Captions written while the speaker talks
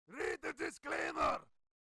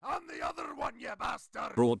another one, you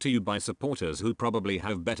bastard! Brought to you by supporters who probably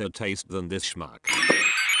have better taste than this schmuck.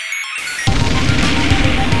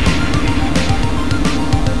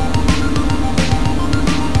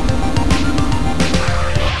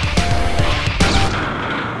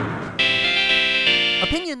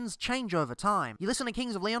 Opinions change over time. You listen to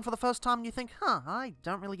Kings of Leon for the first time and you think, I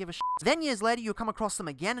don't really give a shit. Then years later you come across them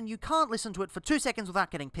again and you can't listen to it for 2 seconds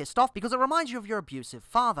without getting pissed off because it reminds you of your abusive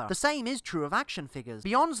father. The same is true of action figures.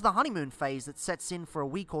 Beyond the honeymoon phase that sets in for a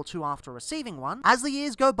week or two after receiving one, as the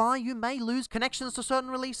years go by you may lose connections to certain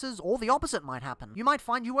releases, or the opposite might happen. You might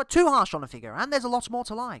find you were too harsh on a figure, and there's a lot more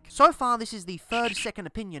to like. So far this is the third second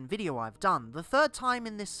opinion video I've done, the third time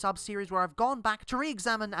in this sub-series where I've gone back to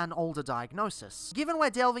re-examine an older diagnosis. Given we're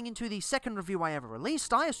delving into the second review I ever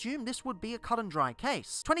released, I assumed this would be a cut and dry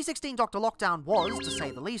case. 2016 DrLockdown was, to say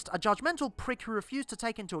the least, a judgmental prick who refused to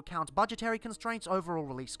take into account budgetary constraints, overall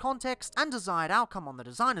release context, and desired outcome on the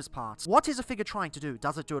designer's part. What is a figure trying to do?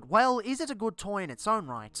 Does it do it well? Is it a good toy in its own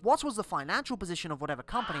right? What was the financial position of whatever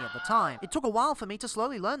company at the time? It took a while for me to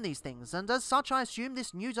slowly learn these things, and as such I assumed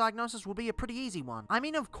this new diagnosis would be a pretty easy one. I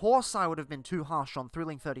mean, of course I would have been too harsh on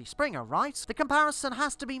Thrilling 30 Springer, right? The comparison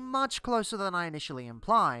has to be much closer than I initially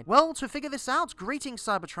implied. Well, to figure this out, greetings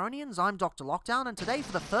Cybertronians, I'm DrLockdown, and today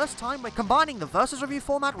for the first time we're combining the Versus Review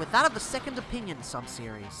format with that of the Second Opinion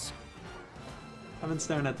sub-series. I've been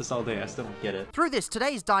staring at this all day, I still don't get it. Through this,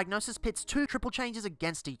 today's diagnosis pits two triple changes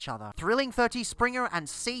against each other. Thrilling 30 Springer and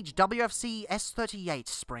Siege WFC-S38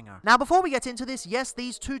 Springer. Now before we get into this, yes,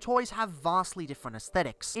 these two toys have vastly different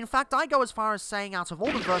aesthetics. In fact, I go as far as saying out of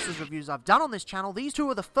all the Versus reviews I've done on this channel, these two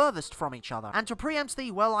are the furthest from each other. And to preempt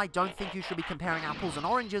the, well, I don't think you should be comparing apples and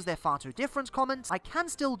oranges, they're far too different comments, I can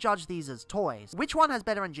still judge these as toys. Which one has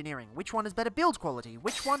better engineering? Which one has better build quality?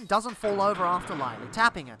 Which one doesn't fall over after lightly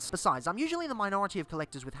tapping it? Besides, I'm usually in the minority of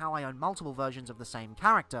collectors with how I own multiple versions of the same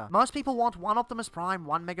character. Most people want one Optimus Prime,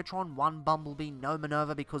 one Megatron, one Bumblebee, no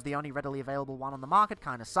Minerva because the only readily available one on the market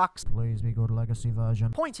kinda sucks. Please be good legacy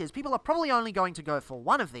version. Point is, people are probably only going to go for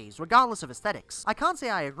one of these, regardless of aesthetics. I can't say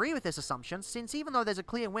I agree with this assumption, since even though there's a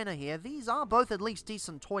clear winner here, these are both at least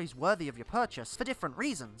decent toys worthy of your purchase, for different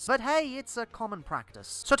reasons. But hey, it's a common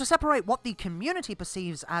practice. So to separate what the community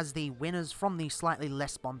perceives as the winners from the slightly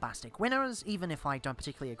less bombastic winners, even if I don't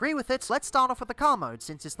particularly agree with it, let's start off with the car mode,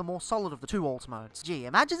 since it's the more solid of the two alt modes. Gee,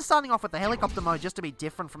 imagine starting off with the helicopter mode just to be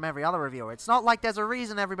different from every other reviewer. It's not like there's a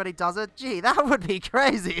reason everybody does it. Gee, that would be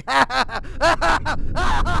crazy.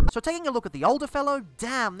 So taking a look at the older fellow,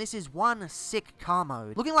 damn, this is one sick car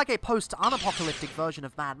mode. Looking like a post-unapocalyptic version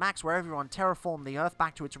of Mad Max where everyone terraformed the Earth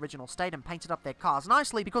back to its original state and painted up their cars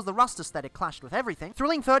nicely because the rust aesthetic clashed with everything.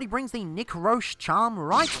 Thrilling 30 brings the Nick Roche charm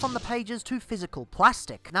right from the pages to physical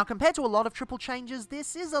plastic. Now compared to a lot of triple changes,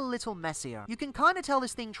 this is a little messier. You can kinda tell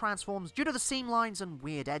this thing transforms due to the seam lines and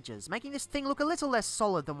weird edges, making this thing look a little less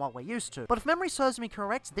solid than what we're used to. But if memory serves me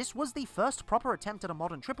correct, this was the first proper attempt at a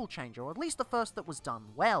modern triple change, or at least the first that was done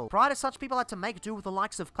well. Prior to such, people had to make do with the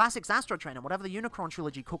likes of Classics Astrotrain and whatever the Unicron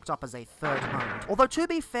trilogy cooked up as a third mode. Although to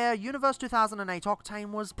be fair, Universe 2008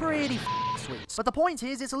 Octane was pretty sweet. But the point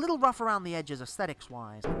is, it's a little rough around the edges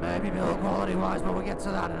aesthetics-wise. Maybe build quality-wise, but we'll get to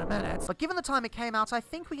that in a minute. But given the time it came out, I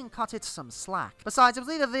think we can cut it some slack. Besides, it was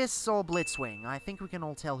either this or Blitzwing. I think we can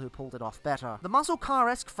all tell who pulled it off better. The muscle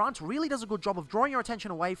car-esque front really does a good job of drawing your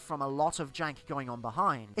attention away from a lot of jank going on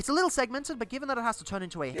behind. It's a little segmented, but given that it has to turn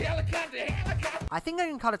into a helicopter, I think I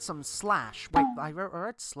can cut it some slash. Wait, I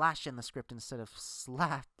read slash in the script instead of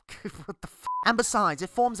slap. What the f? And besides, it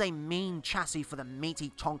forms a mean chassis for the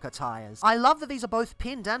meaty Tonka tires. I love that these are both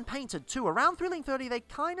pinned and painted too. Around Thrilling 30, they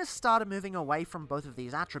kinda started moving away from both of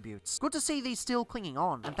these attributes. Good to see these still clinging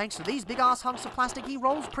on, and thanks to these big ass hunks of plastic, he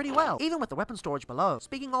rolls pretty well, even with the weapon storage below.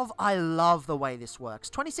 Speaking of, I love the way this works.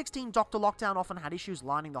 2016 DrLockdown often had issues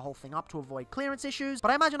lining the whole thing up to avoid clearance issues,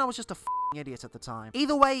 but I imagine I was just a idiot at the time.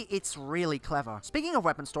 Either way, it's really clever. Speaking of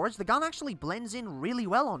weapon storage, the gun actually blends in really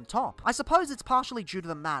well on top. I suppose it's partially due to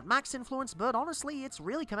the Mad Max influence, but honestly, it's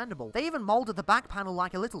really commendable. They even molded the back panel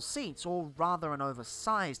like a little seat, or rather an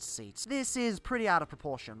oversized seat. This is pretty out of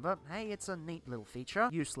proportion, but hey, it's a neat little feature,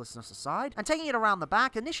 uselessness aside. And taking it around the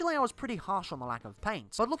back, initially I was pretty harsh on the lack of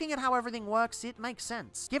paint, but looking at how everything works, it makes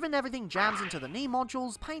sense. Given everything jams into the knee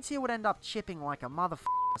modules, paint here would end up chipping like a motherfucker.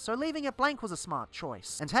 So leaving it blank was a smart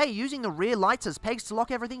choice. And hey, using the rear lights as pegs to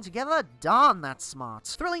lock everything together, darn that's smart.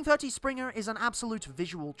 Thrilling 30 Springer is an absolute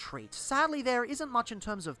visual treat. Sadly, there isn't much in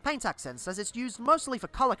terms of paint accents, as it's used mostly for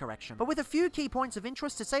color correction, but with a few key points of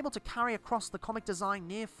interest, it's able to carry across the comic design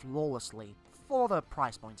near flawlessly. For the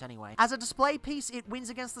price point anyway. As a display piece, it wins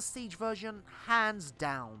against the Siege version, hands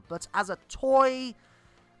down, but as a toy,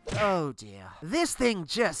 Oh dear. This thing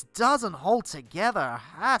just doesn't hold together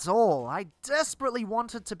at all. I desperately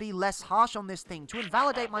wanted to be less harsh on this thing to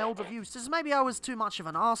invalidate my old reviews, since maybe I was too much of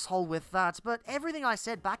an asshole with that, but everything I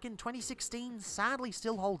said back in 2016 sadly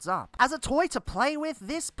still holds up. As a toy to play with,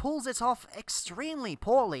 this pulls it off extremely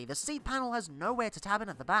poorly. The seat panel has nowhere to tab in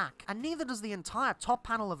at the back, and neither does the entire top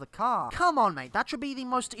panel of the car. Come on mate, that should be the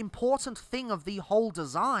most important thing of the whole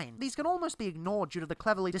design. These can almost be ignored due to the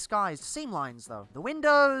cleverly disguised seam lines though. The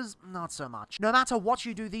windows, not so much. No matter what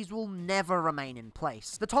you do, these will never remain in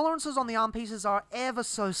place. The tolerances on the arm pieces are ever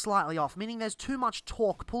so slightly off, meaning there's too much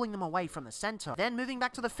torque pulling them away from the center. Then moving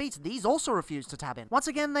back to the feet, these also refuse to tab in. Once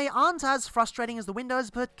again, they aren't as frustrating as the windows,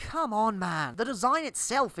 but come on man. The design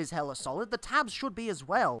itself is hella solid, the tabs should be as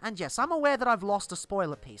well. And yes, I'm aware that I've lost a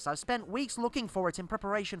spoiler piece. I've spent weeks looking for it in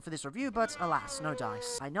preparation for this review, but alas, no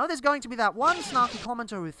dice. I know there's going to be that one snarky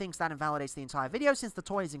commenter who thinks that invalidates the entire video since the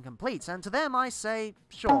toy is incomplete, and to them I say,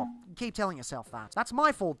 sure, keep telling yourself that. That's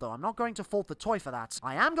my fault though, I'm not going to fault the toy for that.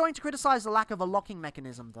 I am going to criticize the lack of a locking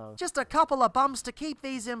mechanism though. Just a couple of bumps to keep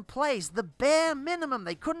these in place, the bare minimum,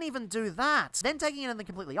 they couldn't even do that. Then taking it in the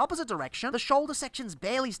completely opposite direction, the shoulder sections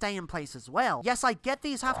barely stay in place as well. Yes, I get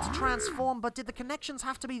these have to transform, but did the connections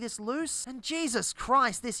have to be this loose? And Jesus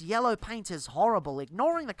Christ, this yellow paint is horrible,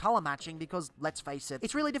 ignoring the color matching because, let's face it,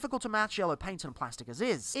 it's really difficult to match yellow paint and plastic as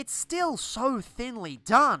is. It's still so thinly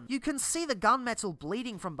done. You can see the gunmetal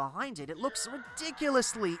bleeding from behind it. It looks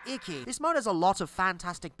ridiculously icky. This mode has a lot of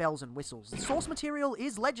fantastic bells and whistles. The source material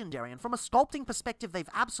is legendary, and from a sculpting perspective, they've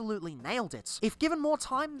absolutely nailed it. If given more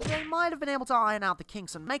time, they might have been able to iron out the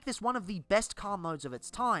kinks and make this one of the best car modes of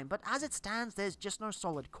its time, but as it stands, there's just no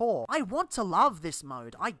solid core. I want to love this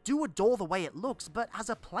mode. I do adore the way it looks, but as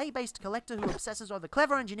a play-based collector who obsesses over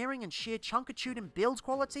clever engineering and sheer chunkitude and build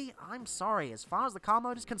quality, I'm sorry. As far as the car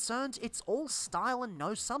mode is concerned, it's all style and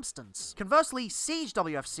no substance. Conversely, Siege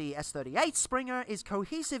WFC-S38 Springer is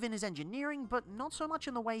cohesive in his engineering, but not so much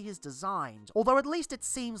in the way he's designed, although at least it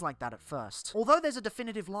seems like that at first. Although there's a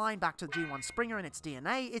definitive line back to the G1 Springer in its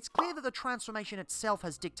DNA, it's clear that the transformation itself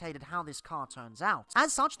has dictated how this car turns out.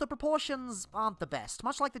 As such, the proportions aren't the best.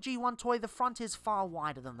 Much like the G1 toy, the front is far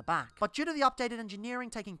wider than the back, but due to the updated engineering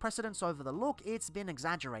taking precedence over the look, it's been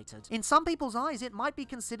exaggerated. In some people's eyes, it might be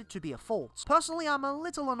considered to be a fault. Personally, I'm a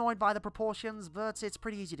little annoyed by the proportions, but it's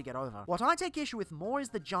pretty easy to get over. What I take issue with more is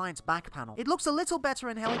the giant back panel. It looks a little better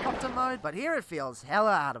in helicopter mode, but here it feels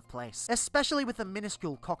hella out of place, especially with the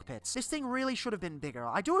minuscule cockpits. This thing really should have been bigger.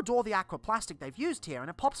 I do adore the aqua plastic they've used here, and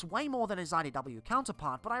it pops way more than his IDW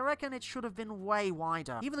counterpart, but I reckon it should have been way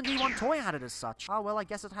wider. Even the G1 toy had it as such. Oh well, I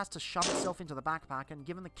guess it has to shove itself into the backpack, and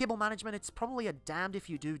given the kibble management, it's probably a damned if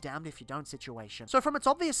you do, damned if you don't situation. So from its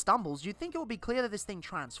obvious stumbles, you'd think it would be clear that this thing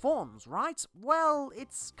transforms, right? Well,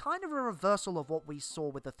 it's kind of a reversal of what we saw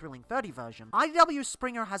with the Thrilling 30 version. IDW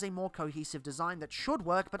Springer has a more cohesive design that should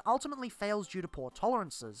work, but ultimately fails due to poor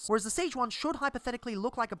tolerances. Whereas the Siege one should hypothetically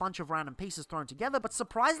look like a bunch of random pieces thrown together, but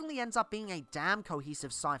surprisingly ends up being a damn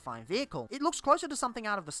cohesive sci-fi vehicle. It looks closer to something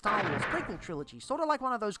out of the Star Wars prequel trilogy, sort of like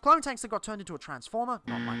one of those clone tanks that got turned into a transformer,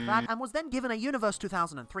 not like that, and was then given a Universe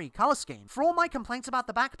 2003 color scheme. For all my complaints about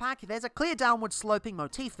the backpack, there's a clear downward sloping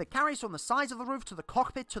motif that carries from the sides of the roof to the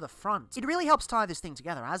cockpit to the front. It really helps tie this thing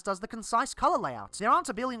together, as does the concise color layout. There aren't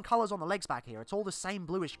a billion colors on the legs back here, it's all the same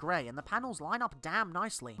bluish grey, and the panels line up damn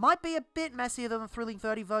nicely. Might be a bit messier than the Thrilling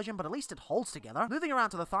 30 version, but at least it holds together. Moving around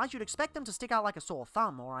to the thighs, you'd expect them to stick out like a sore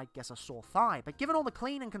thumb, or I guess a sore thigh, but given all the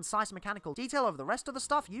clean and concise mechanical detail over the rest of the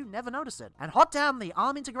stuff, you never notice it. And hot damn, the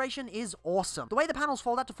arm integration is awesome. The way the panels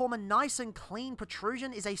fold out to form a nice and clean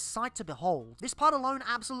protrusion is a sight to behold. This part alone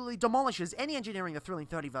absolutely demolishes any engineering the Thrilling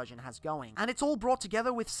 30 version has going, and it's all brought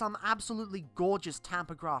together with some absolutely gorgeous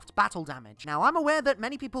tamper-graphed battle damage. Now, I'm aware that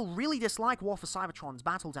many people really dislike War for Cybertron's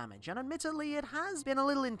battle damage, and admittedly, it has been a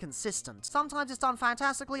little inconsistent. Sometimes it's done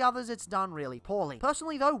fantastically, others it's done really poorly.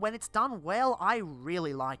 Personally though, when it's done well, I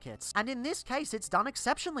really like it. And in this case, it's done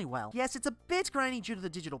exceptionally well. Yes, it's a bit grainy due to the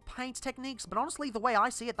digital paint techniques, but honestly, the way I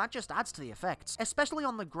see it, that just adds to the effect. Especially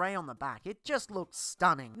on the grey on the back, it just looks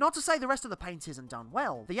stunning. Not to say the rest of the paint isn't done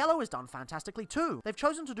well. The yellow is done fantastically too. They've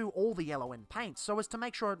chosen to do all the yellow in paint so as to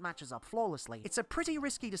make sure it matches up flawlessly. It's a pretty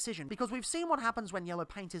risky decision because we've seen what happens when yellow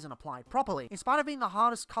paint isn't applied properly. In spite of being the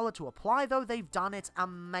hardest color to apply though, they've done it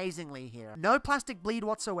amazingly here. No plastic bleed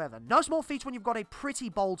whatsoever. No small feats when you've got a pretty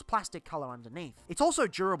bold plastic color underneath. It's also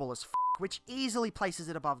durable as f, which easily places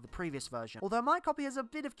it above the previous version. Although my copy has a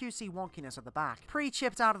bit of QC wonkiness at the back.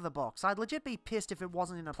 Pre-chipped out of the box, I'd legit be pissed if it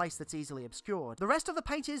wasn't in a place that's easily obscured. The rest of the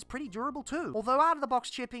paint is pretty durable too, although out of the box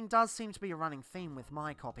chipping does seem to be a running theme with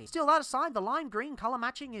my copy. Still, that aside, the lime green color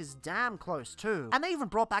matching is damn close too. And they even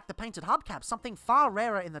brought back the painted hubcaps, something far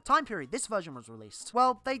rarer in the time period this version was released.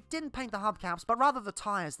 Well, they didn't paint the hubcaps, but rather the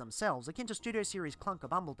tires themselves, akin to Studio Series Clunker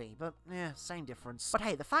Bumblebee, but yeah, same difference. But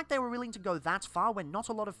hey, the fact they were willing to go that far when not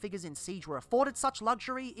a lot of figures in Siege were afforded such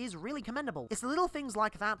luxury is really commendable. It's the little things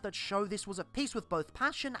like that that show this was a piece with both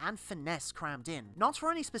passion and finesse crammed in. Not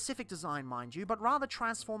for any specific design, mind you, but rather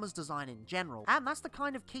Transformers design in general. And that's the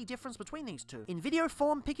kind of key difference between these two. In video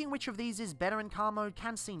form, picking which of these is better in car mode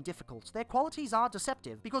can seem difficult. Their qualities are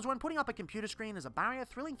deceptive, because when putting up a computer screen as a barrier,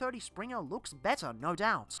 Thrilling 30 Springer looks better, no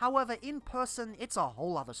doubt. However, in person, it's a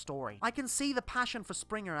whole other story. I can see the passion for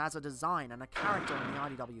Springer as a design and a character in the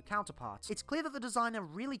IDW counterparts. It's clear that the designer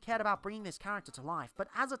really cared about bringing this character to life, but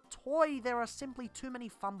as a toy, there are simply too many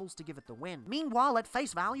fumbles to give it the win. Meanwhile, at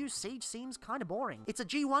face value, Siege seems kinda boring. It's a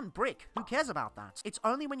G1 brick. Who cares about that? It's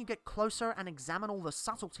only when you get closer and examine all the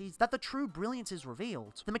subtleties that the true brilliance is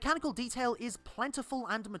revealed. The mechanical detail is plentiful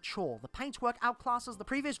and mature. The paintwork outclasses the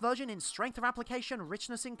previous version in strength of application,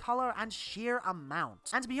 richness in color, and sheer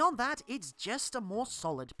amount. And beyond that, it's just a more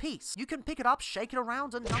solid piece. You can pick it up, shake it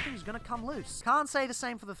around, and nothing's gonna come loose. Can't say the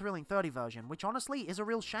same for the Thrilling 30 version, which honestly is a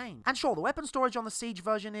real shame. And sure, the weapon storage on the Siege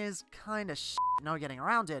version is kinda no getting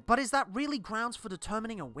around it, but is that really grounds for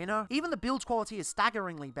determining a winner? Even the build quality is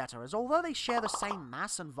staggeringly better, as although they share the same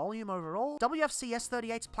mass and volume overall,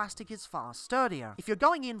 WFC-S38's plastic is far sturdier. If you're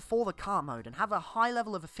going in for the car mode and have a high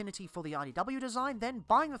level of affinity for the IDW design, then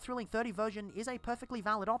buying the Thrilling 30 version is a perfectly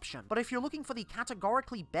valid option. But if you're looking for the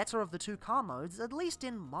categorically better of the two car modes, at least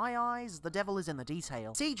in my eyes, the devil is in the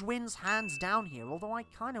detail. Siege wins hands down here, although I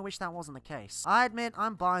kinda wish that wasn't the case. I admit,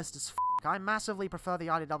 I'm biased as f***. I massively prefer the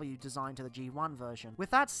IDW design to the G1 version.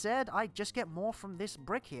 With that said, I just get more from this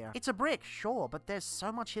brick here. It's a brick, sure, but there's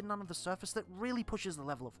so much hidden under the surface that really pushes the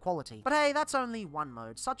level of quality. But hey, that's only one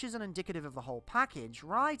mode. Such isn't indicative of the whole package,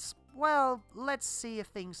 right? Well, let's see if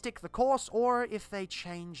things stick the course or if they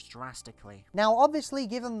change drastically. Now, obviously,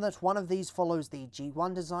 given that one of these follows the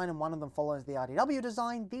G1 design and one of them follows the IDW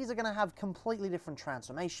design, these are going to have completely different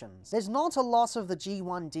transformations. There's not a lot of the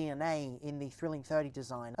G1 DNA in the Thrilling 30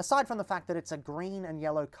 design, aside from the fact that it's a green and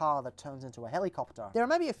yellow car that turns into a helicopter. There are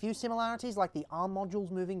maybe a few similarities, like the arm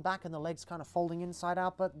modules moving back and the legs kind of folding inside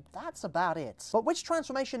out, but that's about it. But which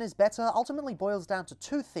transformation is better ultimately boils down to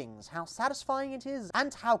two things: how satisfying it is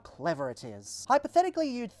and how clever it is. Hypothetically,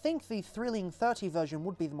 you'd think the Thrilling 30 version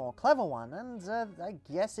would be the more clever one, and I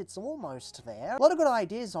guess it's almost there. A lot of good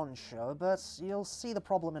ideas on show, but you'll see the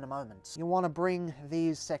problem in a moment. You want to bring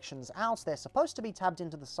these sections out. They're supposed to be tabbed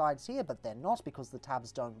into the sides here, but they're not because the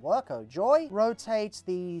tabs don't work, oh joy. Rotate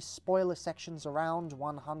the spoiler sections around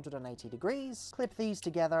 180 degrees. Clip these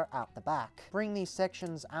together out the back. Bring these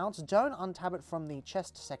sections out. Don't untab it from the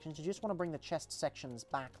chest sections. You just want to bring the chest sections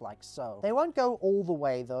back like so. They won't go all the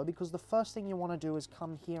way though, because the first thing you want to do is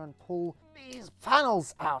come here and pull these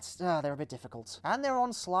panels out. They're a bit difficult. And they're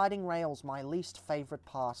on sliding rails, my least favorite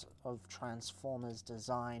part of Transformers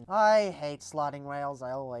design. I hate sliding rails,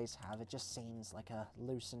 I always have. It just seems like a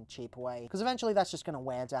loose and cheap way, because eventually that's just going to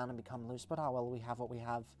wear down and become loose, but oh well, we have what we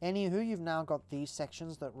have. Anywho, you've now got these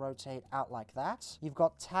sections that rotate out like that. You've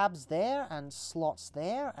got tabs there and slots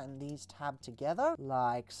there, and these tab together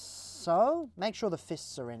like so. Make sure the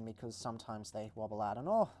fists are in, because sometimes they wobble out, and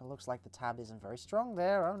oh, it looks like the tab isn't very strong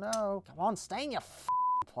there. Oh no. Come on, stay in your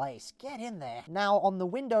place. Get in there. Now, on the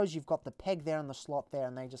windows, you've got the peg there and the slot there,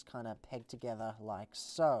 and they just kind of peg together like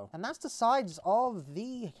so. And that's the sides of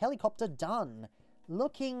the helicopter done.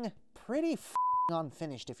 Looking pretty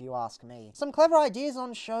unfinished, if you ask me. Some clever ideas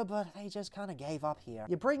on show, but they just kind of gave up here.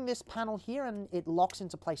 You bring this panel here and it locks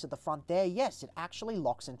into place at the front there. Yes, it actually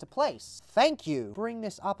locks into place. Thank you. Bring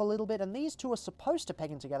this up a little bit, and these two are supposed to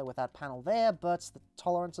peg in together with that panel there, but the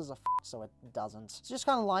tolerances are so it doesn't. So just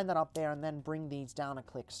kind of line that up there and then bring these down a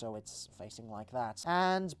click so it's facing like that.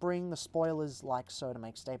 And bring the spoilers like so to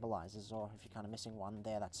make stabilizers, or if you're kind of missing one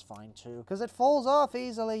there, that's fine too, because it falls off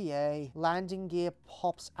easily, yay. Landing gear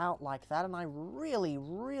pops out like that, and I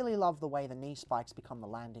really love the way the knee spikes become the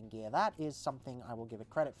landing gear. That is something I will give it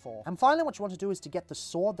credit for. And finally, what you want to do is to get the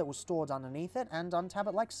sword that was stored underneath it and untab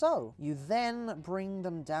it like so. You then bring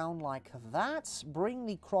them down like that, bring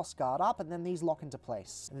the crossguard up, and then these lock into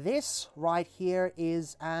place. This right here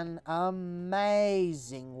is an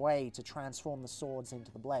amazing way to transform the swords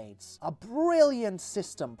into the blades. A brilliant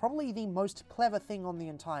system, probably the most clever thing on the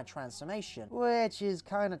entire transformation, which is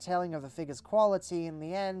kind of telling of the figure's quality in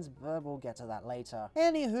the end, but we'll get to that that later.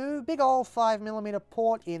 Anywho, big ol' 5mm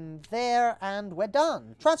port in there, and we're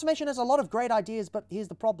done. Transformation has a lot of great ideas, but here's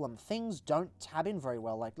the problem. Things don't tab in very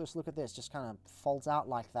well. Like, let's look at this, just kind of folds out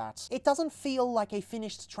like that. It doesn't feel like a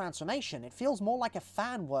finished transformation. It feels more like a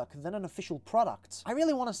fan work than an official product. I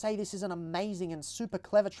really want to say this is an amazing and super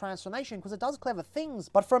clever transformation because it does clever things,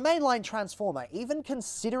 but for a mainline transformer, even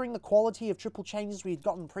considering the quality of triple changes we'd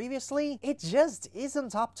gotten previously, it just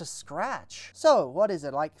isn't up to scratch. So, what is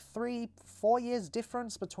it, like 3-4 years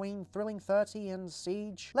difference between Thrilling 30 and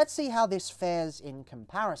Siege? Let's see how this fares in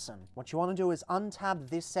comparison. What you want to do is untab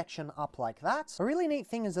this section up like that. A really neat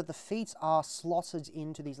thing is that the feet are slotted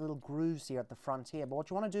into these little grooves here at the front here, but what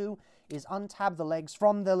you want to do is untab the legs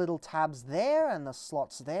from the little tabs there and the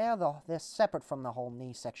slots there. They're separate from the whole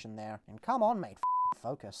knee section there. And come on, mate.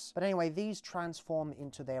 Focus. But anyway, these transform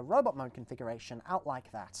into their robot mode configuration out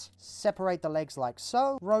like that. Separate the legs like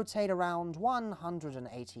so, rotate around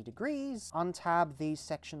 180 degrees, untab these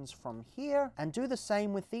sections from here, and do the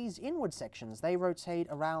same with these inward sections. They rotate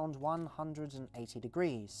around 180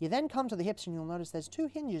 degrees. You then come to the hips and you'll notice there's 2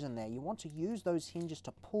 hinges in there. You want to use those hinges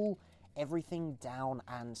to pull everything down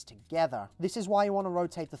and together. This is why you want to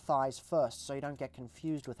rotate the thighs first, so you don't get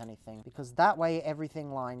confused with anything, because that way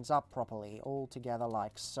everything lines up properly, all together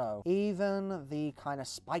like so. Even the kind of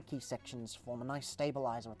spiky sections form a nice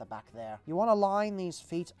stabilizer at the back there. You want to line these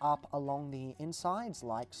feet up along the insides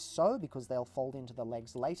like so, because they'll fold into the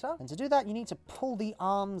legs later. And to do that, you need to pull the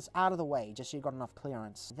arms out of the way, just so you've got enough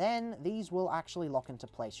clearance. Then these will actually lock into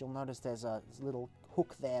place. You'll notice there's a little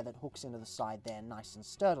hook there that hooks into the side there nice and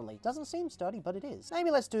sturdily. Doesn't seem sturdy, but it is. Maybe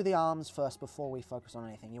let's do the arms first before we focus on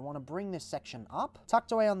anything. You want to bring this section up.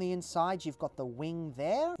 Tucked away on the inside, you've got the wing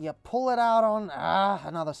there. You pull it out on,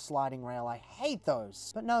 another sliding rail. I hate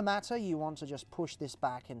those. But no matter, you want to just push this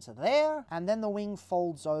back into there, and then the wing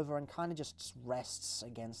folds over and kind of just rests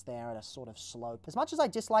against there at a sort of slope. As much as I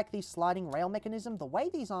dislike the sliding rail mechanism, the way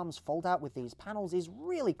these arms fold out with these panels is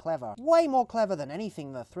really clever. Way more clever than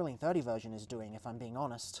anything the Thrilling 30 version is doing, if I'm being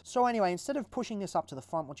honest. So anyway, instead of pushing this up to the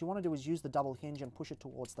front, what you want to do is use the double hinge and push it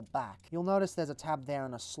towards the back. You'll notice there's a tab there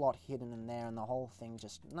and a slot hidden in there, and the whole thing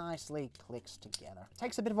just nicely clicks together. It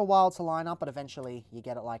takes a bit of a while to line up, but eventually you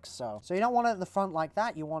get it like so. So you don't want it at the front like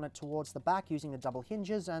that, you want it towards the back using the double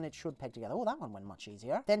hinges, and it should peg together. Oh, that one went much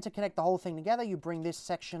easier. Then to connect the whole thing together, you bring this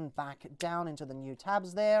section back down into the new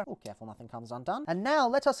tabs there. Oh, careful, nothing comes undone. And now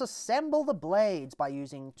let us assemble the blades by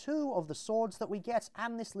using 2 of the swords that we get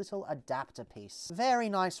and this little adapter piece. Very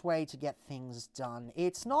nice way to get things done.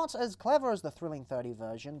 It's not as clever as the Thrilling 30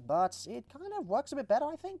 version, but it kind of works a bit better,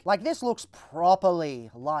 I think. Like, this looks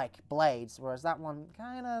properly like blades, whereas that one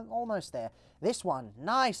kind of almost there. This one,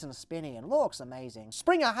 nice and spinny and looks amazing.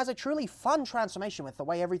 Springer has a truly fun transformation with the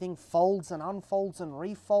way everything folds and unfolds and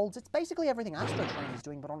refolds. It's basically everything Cybertron is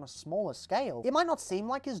doing, but on a smaller scale. It might not seem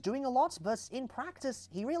like he's doing a lot, but in practice,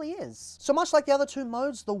 he really is. So much like the other 2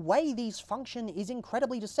 modes, the way these function is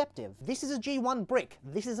incredibly deceptive. This is a G1 brick.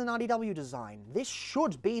 This is an IDW design. This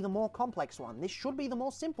should be the more complex one. This should be the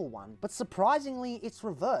more simple one. But surprisingly, it's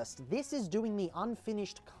reversed. This is doing the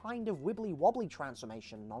unfinished kind of wibbly-wobbly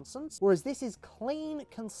transformation nonsense, whereas this is clean,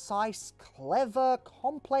 concise, clever,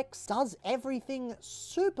 complex, does everything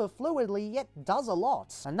super fluidly, yet does a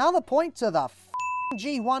lot. Another point to the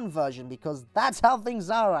G1 version, because that's how things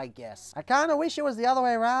are, I guess. I kind of wish it was the other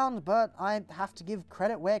way around, but I have to give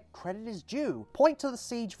credit where credit is due. Point to the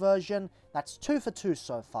Siege version. That's 2 for 2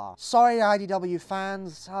 so far. Sorry, IDW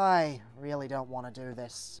fans, I really don't want to do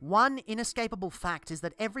this. One inescapable fact is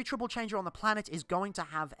that every triple changer on the planet is going to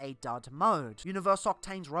have a dud mode. Universe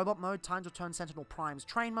Octane's Robot Mode, Times Return Sentinel Prime's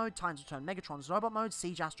Train Mode, Times Return Megatron's Robot Mode,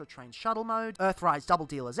 Siege Astro Train's Shuttle Mode, Earthrise Double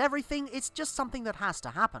Dealer's Everything. It's just something that has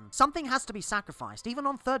to happen. Something has to be sacrificed, even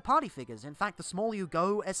on third-party figures. In fact, the smaller you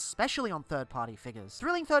go, especially on third-party figures.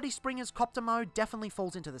 Thrilling 30 Springer's Copter Mode definitely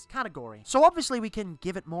falls into this category. So obviously we can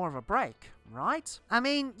give it more of a break, right? I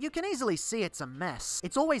mean, you can easily see it's a mess.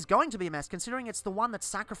 It's always going to be a mess, considering it's the one that's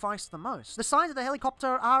sacrificed the most. The sides of the helicopter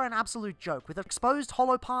are an absolute joke, with exposed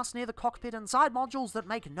hollow parts near the cockpit and side modules that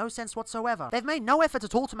make no sense whatsoever. They've made no effort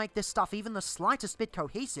at all to make this stuff even the slightest bit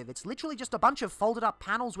cohesive. It's literally just a bunch of folded up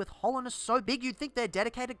panels with hollowness so big you'd think they're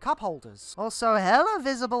dedicated cup holders. Also, hello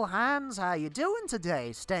visible hands, how you doing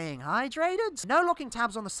today? Staying hydrated? No locking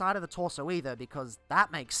tabs on the side of the torso either, because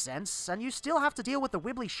that makes sense, and you still have to deal with the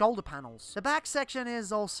wibbly shoulder panels panels. The back section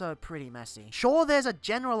is also pretty messy. Sure, there's a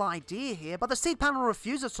general idea here, but the seat panel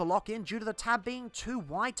refuses to lock in due to the tab being too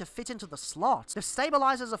wide to fit into the slot. The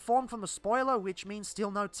stabilizers are formed from the spoiler, which means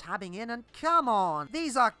still no tabbing in, and come on,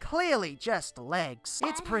 these are clearly just legs.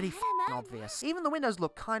 It's pretty f***ing obvious. Even the windows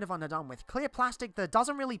look kind of underdone with clear plastic that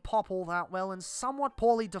doesn't really pop all that well and somewhat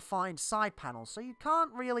poorly defined side panels, so you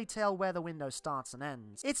can't really tell where the window starts and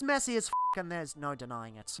ends. It's messy as f*** and there's no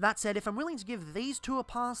denying it. That said, if I'm willing to give these two a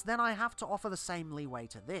pass, then I have to offer the same leeway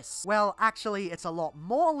to this. Well, actually, it's a lot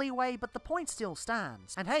more leeway, but the point still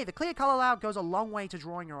stands. And hey, the clear color layout goes a long way to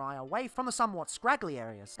drawing your eye away from the somewhat scraggly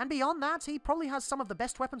areas. And beyond that, he probably has some of the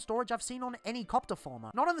best weapon storage I've seen on any copter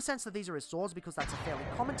former. Not in the sense that these are his swords, because that's a fairly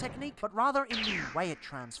common technique, but rather in the way it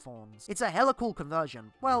transforms. It's a hella cool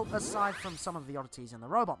conversion. Well, aside from some of the oddities in the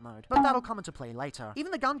robot mode, but that'll come into play later.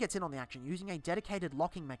 Even the gun gets in on the action using a dedicated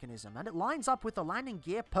locking mechanism, and it lines up with the landing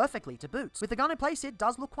gear perfectly to boot. With the gun in place, it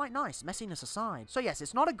does look quite nice, messiness aside. So yes,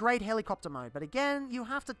 it's not a great helicopter mode, but again, you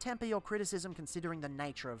have to temper your criticism considering the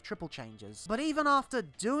nature of triple changes. But even after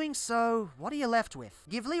doing so, what are you left with?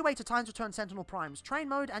 Give leeway to Time's Return Sentinel Prime's train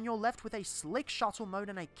mode, and you're left with a slick shuttle mode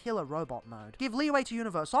and a killer robot mode. Give leeway to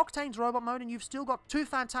Universe Octane's robot mode, and you've still got two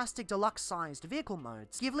fantastic deluxe-sized vehicle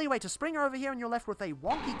modes. Give leeway to Springer over here, and you're left with a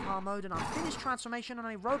wonky car mode, an unfinished transformation, and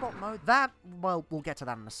a robot mode that, well, we'll get to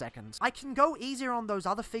that in a second. I can go easier on those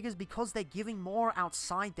other figures because they're giving more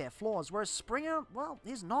outside their flaws, whereas Springer, well,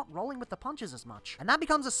 is not rolling with the punches as much. And that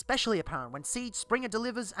becomes especially apparent when Siege Springer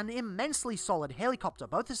delivers an immensely solid helicopter,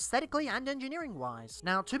 both aesthetically and engineering-wise.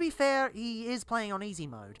 Now, to be fair, he is playing on easy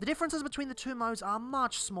mode. The differences between the two modes are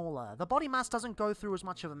much smaller. The body mass doesn't go through as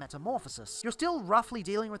much of a metamorphosis. You're still roughly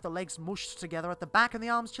dealing with the legs mushed together at the back and the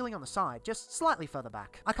arms chilling on the side, just slightly further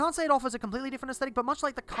back. I can't say it offers a completely different aesthetic, but much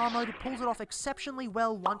like the car mode, it pulls it off exceptionally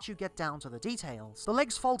well once you get down to the details. The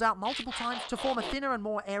legs fold out multiple times to form a thinner and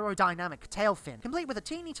more aerodynamic tail fin, complete with a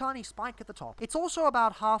teeny tiny spike at the top. It's also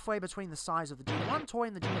about halfway between the size of the G1 toy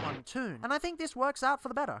and the G1 Toon, and I think this works out for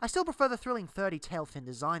the better. I still prefer the thrilling 30 tail fin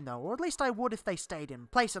design though, or at least I would if they stayed in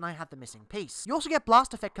place and I had the missing piece. You also get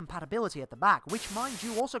blast effect compatibility at the back, which mind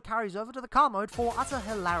you also carries over to the car mode for utter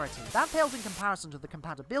hilarity. That pales in comparison to the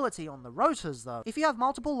compatibility on the rotors though. If you have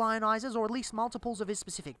multiple lionizers or at least multiples of his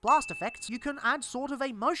specific blast effects, you can add sort of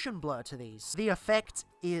a motion blur to these. The effect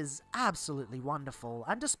is absolutely wonderful,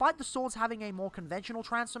 and despite the swords having a more conventional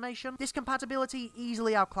transformation, this compatibility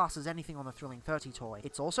easily outclasses anything on the Thrilling 30 toy.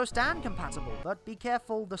 It's also stand compatible, but be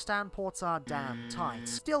careful, the stand ports are damn tight.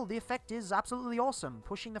 Still, the effect is absolutely awesome,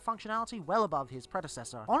 pushing the functionality well above his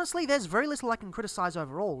predecessor. Honestly, there's very little I can criticize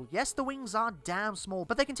overall. Yes, the wings are damn small,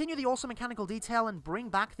 but they continue the awesome mechanical detail and bring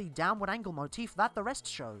back the downward angle motif that the rest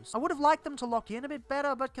shows. I would have liked them to lock in a bit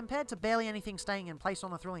better, but compared to barely anything staying in place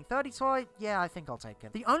on the Thrilling 30 toy, yeah, I think I'll take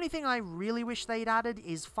it. The only thing I really wish they'd added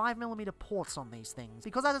is 5mm ports on these things,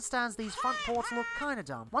 because as it stands, these front ports look kinda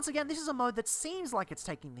dumb. Once again, this is a mode that seems like it's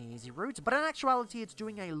taking the easy route, but in actuality it's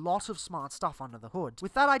doing a lot of smart stuff under the hood.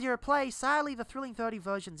 With that idea at play, sadly the Thrilling 30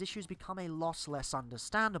 version's issues become a lot less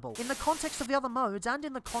understandable. In the context of the other modes, and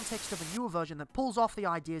in the context of a newer version that pulls off the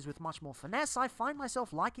ideas with much more finesse, I find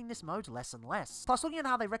myself liking this mode less and less. Plus, looking at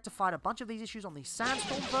how they rectified a bunch of these issues on the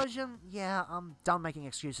Sandstorm version, yeah, I'm done making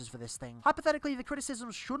excuses for this thing. Hypothetically, the criticisms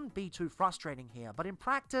shouldn't be too frustrating here, but in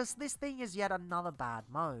practice, this thing is yet another bad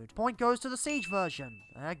mode. Point goes to the Siege version,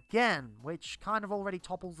 again, which kind of already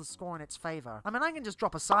topples the score in its favor. I mean, I can just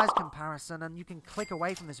drop a size comparison, and you can click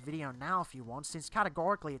away from this video now if you want, since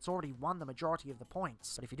categorically it's already won the majority of the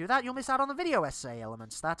points. But if you do that, you'll miss out on the video essay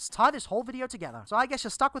elements that tie this whole video together. So I guess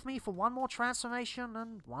you're stuck with me for one more transformation,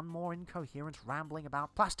 and one more incoherent rambling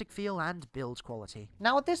about plastic feel and build quality.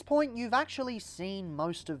 Now at this point, you've actually seen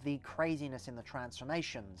most of the craziness in the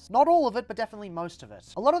transformations. Not all of it, but definitely most of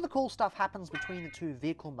it. A lot of the cool stuff happens between the two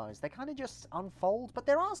vehicle modes. They kind of just unfold, but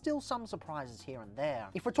there are still some surprises here and there.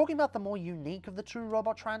 If we're talking about the more unique of the two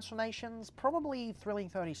robot transformations, probably Thrilling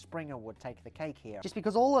 30 Springer would take the cake here, just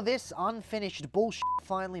because all of this unfinished bullshit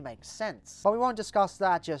finally makes sense. But we won't discuss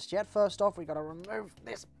that just yet. First off, we gotta remove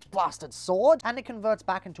this blasted sword, and it converts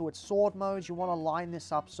back into its sword mode. You want to line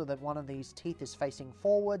this up so that one of these teeth is facing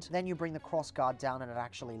forward, then you bring the crossguard down and it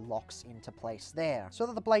actually locks into place there, so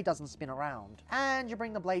that the blade doesn't spin around. And you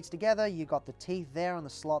bring the blades together, you got the teeth there and the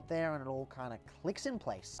slot there, and it all kind of clicks in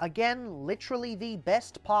place. Again, literally the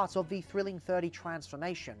best part of the Thrilling 30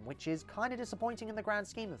 transformation, which is kind of disappointing in the grand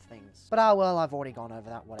scheme of things. But ah well, I've already gone over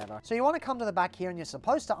that, whatever. So you want to come to the back here, and you're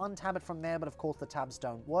supposed to untab it from there, but of course the tabs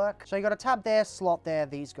don't work. So you got a tab there, slot there,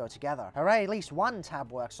 these go together. Hooray, at least one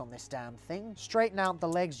tab works on this damn thing. Straighten out the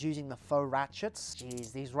legs using the faux ratchets.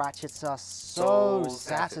 Jeez, these ratchets are so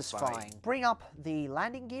satisfying. Bring up the the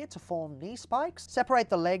landing gear to form knee spikes, separate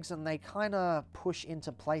the legs, and they kind of push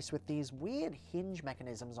into place with these weird hinge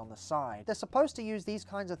mechanisms on the side. They're supposed to use these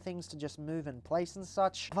kinds of things to just move in place and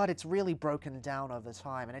such, but it's really broken down over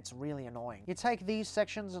time, and it's really annoying. You take these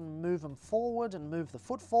sections and move them forward, and move the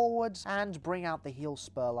foot forward, and bring out the heel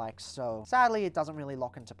spur like so. Sadly, it doesn't really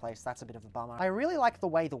lock into place. That's a bit of a bummer. I really like the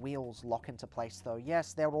way the wheels lock into place, though.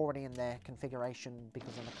 Yes, they're already in their configuration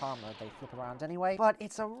because in the car mode they flip around anyway, but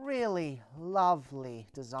it's a really lovely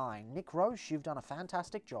design. Nick Roche, you've done a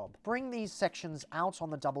fantastic job. Bring these sections out on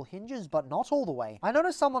the double hinges, but not all the way. I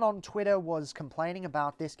noticed someone on Twitter was complaining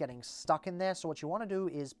about this getting stuck in there, so what you want to do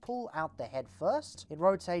is pull out the head first. It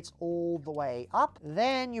rotates all the way up,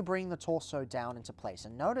 then you bring the torso down into place,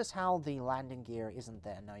 and notice how the landing gear isn't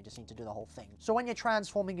there. No, you just need to do the whole thing. So when you're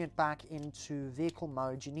transforming it back into vehicle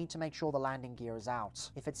mode, you need to make sure the landing gear is out.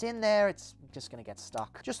 If it's in there, it's just gonna get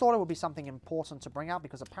stuck. Just thought it would be something important to bring out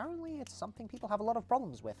because apparently it's something people have a lot of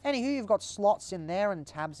problems with. Anywho, you've got slots in there and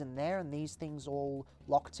tabs in there, and these things all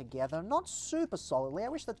lock together. Not super solidly. I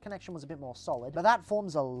wish that connection was a bit more solid, but that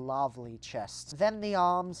forms a lovely chest. Then the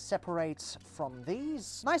arms separate from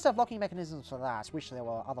these. Nice to have locking mechanisms for that. Wish there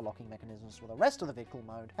were other locking mechanisms for the rest of the vehicle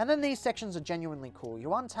mode. And then these sections are genuinely cool. You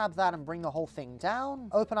untab that and bring the whole thing down,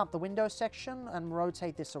 open up the window section and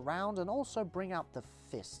rotate this around, and also bring out the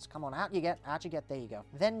fists. Come on, out you get, there you go.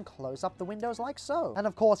 Then close up the windows like so. And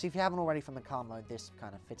of course, if you haven't already from the car mode, this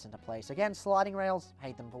kind of fits into place. Again, sliding rails,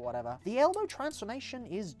 hate them for whatever. The elbow transformation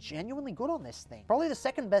is genuinely good on this thing. Probably the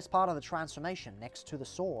second best part of the transformation, next to the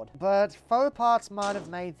sword. But faux parts might have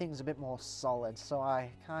made things a bit more solid, so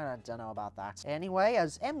I kind of don't know about that. Anyway,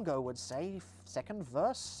 as Emgo would say, second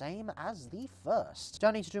verse, same as the first.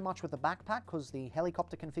 Don't need to do much with the backpack because the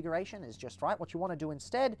helicopter configuration is just right. What you want to do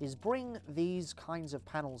instead is bring these kinds of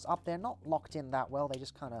panels up. They're not locked in that well, they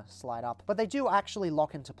just kind of slide up, but they do actually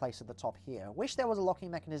lock into place at the top here. Wish there was a locking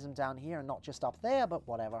mechanism down here and not just up there, but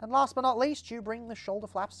whatever. And last but not least, you bring the shoulder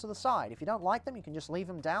flaps to the side. If you don't like them, you can just leave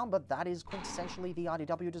them down, but that is quintessentially the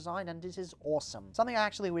IDW design, and it is awesome. Something I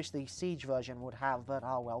actually wish the Siege version would have, but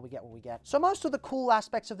oh well, we get what we get. So most of the cool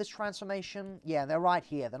aspects of this transformation, yeah, they're right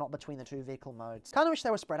here. They're not between the two vehicle modes. Kind of wish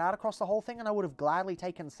they were spread out across the whole thing, and I would have gladly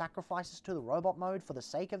taken sacrifices to the robot mode for the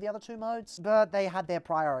sake of the other two modes, but they had their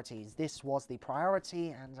priorities. This was the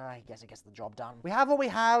priority, and I guess it gets the job done. We have what we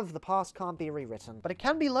have. The past can't be rewritten, but it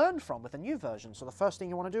can be learned from with a new version. So the first thing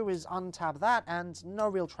you want to do is untab that, and no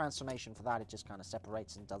real transformation for that. It just kind of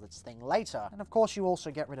separates and does its thing later. And of course, you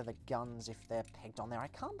also get rid of the guns if they're pegged on there. I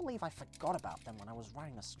can't believe I forgot about them when I was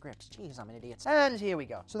writing the script. Jeez, I'm an idiot. And here we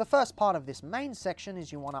go. So the first part of this main section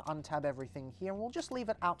is you want to untab everything here, and we'll just leave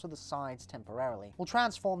it out to the sides temporarily. We'll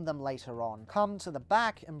transform them later on. Come to the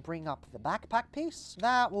back and bring up the backpack piece.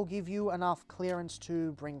 That will give you enough clearance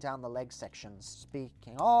to bring down the leg sections.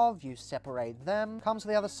 Speaking of, you separate them. Come to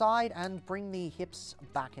the other side and bring the hips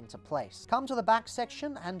back into place. Come to the back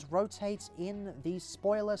section and rotate in the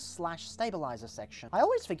spoiler/stabilizer section. I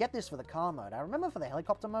always forget this for the car mode. I remember for the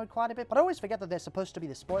helicopter mode quite a bit, but I always forget that they're supposed to be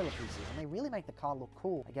the spoiler pieces, and they really make the car look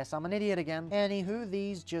cool. I guess I'm an idiot again. Anywho,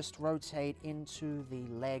 these just rotate into the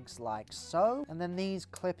legs like so, and then these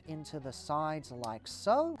clip into the sides like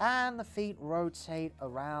so, and the feet rotate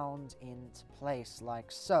around into place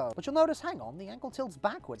like so. But you'll notice, hang on, the ankle tilts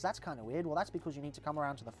backwards. That's kind of weird. Well, that's because you need to come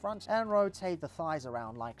around to the front and rotate the thighs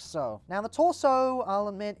around like so. Now, the torso, I'll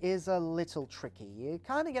admit, is a little tricky. You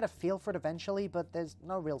kind of get a feel for it eventually, but there's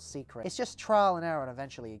no real secret. It's just trial and error, and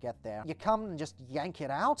eventually you get there. You come and just yank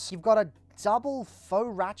it out. You've got a double faux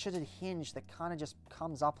ratcheted hinge that kind of just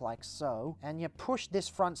comes up like so, and you push this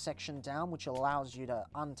front section down, which allows you to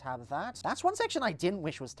untab that. That's one section I didn't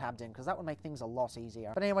wish was tabbed in, because that would make things a lot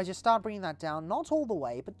easier. But anyways, you start bringing that down, not all the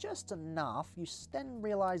way, but just enough. You then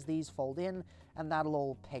realize these fold in, and that'll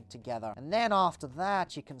all peg together. And then after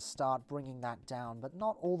that, you can start bringing that down, but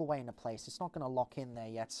not all the way into place. It's not going to lock in there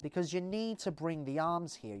yet, because you need to bring the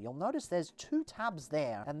arms here. You'll notice there's two tabs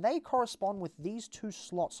there, and they correspond with these two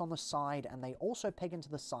slots on the side, and they also peg into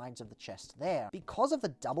the sides of the chest there. Because of the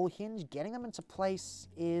double hinge, getting them into place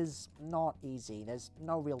is not easy. There's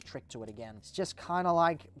no real trick to it again. It's just kind of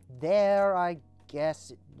like there, I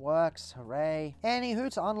guess it works, hooray. Anywho,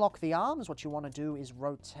 to unlock the arms, what you want to do is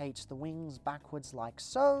rotate the wings backwards like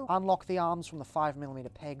so. Unlock the arms from the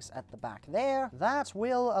 5mm pegs at the back there. That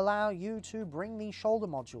will allow you to bring the shoulder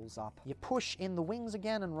modules up. You push in the wings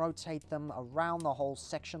again and rotate them around the whole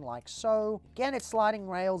section like so. Again, it's sliding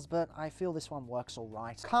rails, but I feel this one works all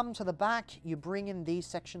right. Come to the back, you bring in these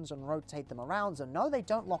sections and rotate them around. So no, they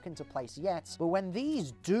don't lock into place yet, but when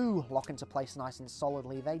these do lock into place nice and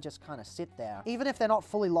solidly, they just kind of sit there. Even if they're not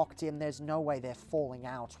fully locked in, there's no way they're falling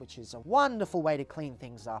out, which is a wonderful way to clean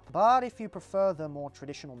things up. But if you prefer the more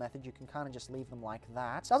traditional method, you can kind of just leave them like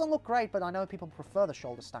that. Doesn't look great, but I know people prefer the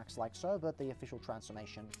shoulder stacks like so, but the official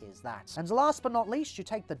transformation is that. And last but not least, you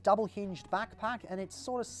take the double hinged backpack and it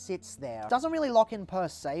sort of sits there. Doesn't really lock in per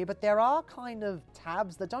se, but there are kind of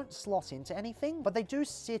tabs that don't slot into anything, but they do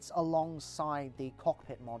sit alongside the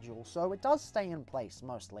cockpit module, so it does stay in place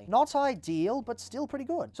mostly. Not ideal, but still pretty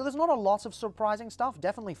good. So there's not a lot of surprising stuff,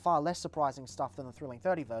 definitely far less surprising stuff than the Thrilling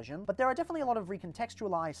 30 version, but there are definitely a lot of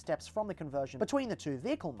recontextualized steps from the conversion between the two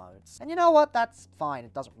vehicle modes. And you know what? That's fine.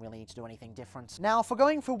 It doesn't really need to do anything different. Now, for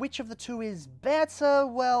going for which of the two is better,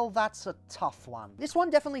 well, that's a tough one. This one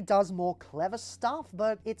definitely does more clever stuff,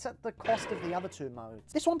 but it's at the cost of the other two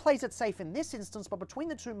modes. This one plays it safe in this instance, but between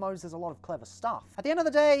the two modes, there's a lot of clever stuff. At the end of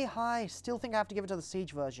the day, I still think I have to give it to the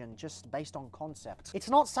Siege version, just based on concept. It's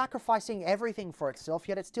not sacrificing everything for itself,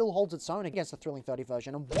 yet it still holds its own against the Thrilling 30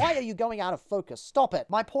 version, and why are you going out of focus? Stop it!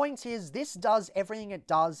 My point is, this does everything it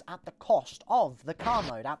does at the cost of the car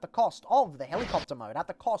mode, at the cost of the helicopter mode, at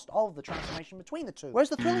the cost of the transformation between the two. Whereas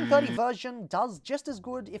the Thrilling 30 version does just as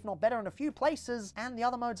good, if not better in a few places, and the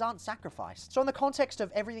other modes aren't sacrificed. So in the context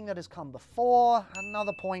of everything that has come before,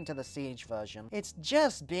 another point to the Siege version. It's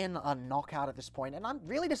just been a knockout at this point, and I'm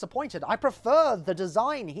really disappointed. I prefer the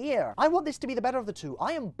design here. I want this to be the better of the two.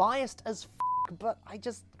 I am biased as f***, but I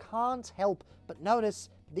just can't help but notice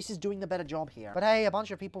this is doing the better job here. But hey, a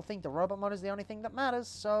bunch of people think the robot mode is the only thing that matters,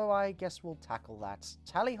 so I guess we'll tackle that.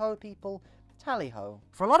 Tally-ho, people. Tally-ho.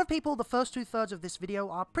 For a lot of people, the first 2/3 of this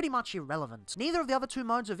video are pretty much irrelevant. Neither of the other two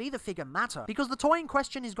modes of either figure matter, because the toy in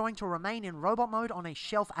question is going to remain in robot mode on a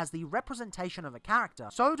shelf as the representation of a character.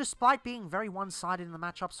 So despite being very one-sided in the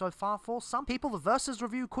matchup so far, for some people the Versus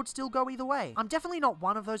review could still go either way. I'm definitely not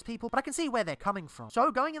one of those people, but I can see where they're coming from.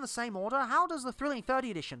 So going in the same order, how does the Thrilling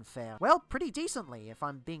 30 edition fare? Well, pretty decently, if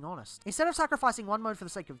I'm being honest. Instead of sacrificing one mode for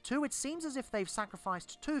the sake of two, it seems as if they've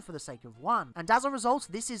sacrificed two for the sake of one. And as a result,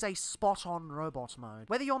 this is a spot-on robot mode.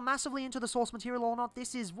 Whether you're massively into the source material or not,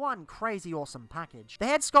 this is one crazy awesome package. The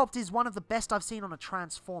head sculpt is one of the best I've seen on a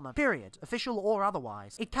Transformer, period, official or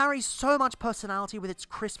otherwise. It carries so much personality with its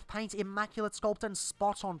crisp paint, immaculate sculpt, and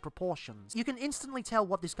spot-on proportions. You can instantly tell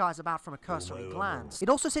what this guy's about from a cursory glance. It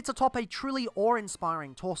also sits atop a truly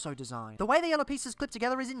awe-inspiring torso design. The way the yellow pieces clip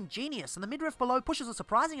together is ingenious, and the midriff below pushes a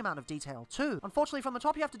surprising amount of detail too. Unfortunately, from the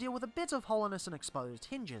top you have to deal with a bit of hollowness and exposed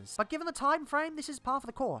hinges. But given the time frame, this is par for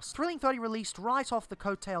the course. Thrilling 30 released right off the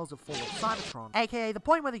coattails of Fall of Cybertron, aka the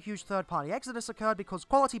point where the huge third-party exodus occurred because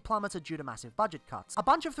quality plummeted due to massive budget cuts. A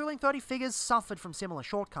bunch of Thrilling 30 figures suffered from similar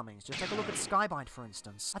shortcomings. Just take a look at Skybind, for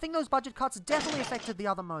instance. I think those budget cuts definitely affected the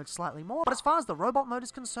other modes slightly more, but as far as the robot mode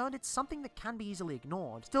is concerned, it's something that can be easily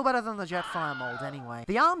ignored. Still better than the Jetfire mold anyway.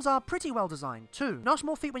 The arms are pretty well designed too. No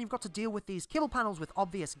small feat when you've got to deal with these kibble panels with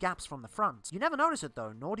obvious gaps from the front. You never notice it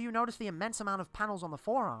though, nor do you notice the immense amount of panels on the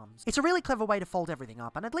forearms. It's a really clever way to fold everything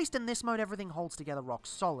up, and at least in this mode everything holds together rock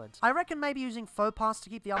solid. I reckon maybe using faux pas to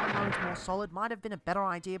keep the other modes more solid might have been a better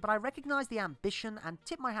idea, but I recognize the ambition and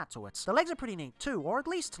tip my hat to it. The legs are pretty neat too, or at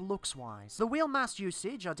least looks-wise. The wheel mass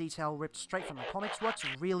usage, a detail ripped straight from the comics, works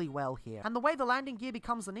really well here, and the way the landing gear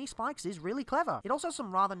becomes the knee spikes is really clever. It also has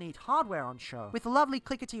some rather neat hardware on show, with lovely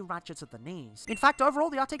clickety ratchets at the knees. In fact, overall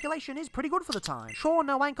the articulation is pretty good for the time. Sure,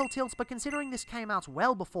 no ankle tilts, but considering this came out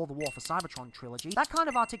well before the War for Cybertron trilogy, that kind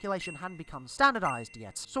of articulation hadn't become standardized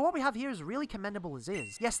yet. So what we have here is really commendable as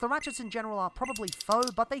is. Yes, the ratchets in general are probably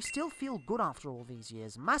faux, but they still feel good after all these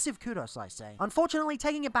years. Massive kudos, I say. Unfortunately,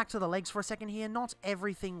 taking it back to the legs for a second here, not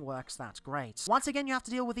everything works that great. Once again, you have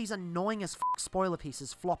to deal with these annoying as f spoiler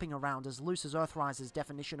pieces flopping around as loose as Earthrise's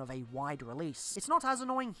definition of a wide release. It's not as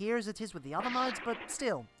annoying here as it is with the other modes, but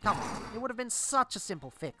still, come on. It would have been such a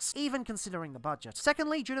simple fix, even considering the budget.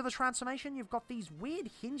 Secondly, due to the transformation, you've got these weird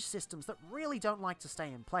hinge systems that really don't like to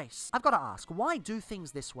stay in place. I've got to ask, why do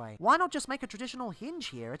things this way? Why not just make a traditional hinge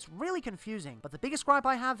here? It's really confusing, but the biggest gripe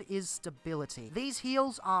I have is stability. These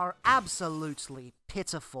heels are absolutely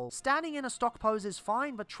pitiful. Standing in a stock pose is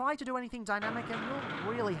fine, but try to do anything dynamic and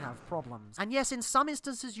you'll really have problems. And yes, in some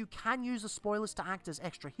instances you can use the spoilers to act as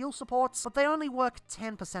extra heel supports, but they only work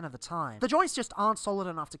 10% of the time. The joints just aren't solid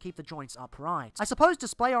enough to keep the joints upright. I suppose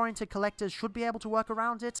display-oriented collectors should be able to work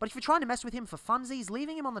around it, but if you're trying to mess with him for funsies,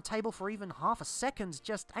 leaving him on the table for even half a second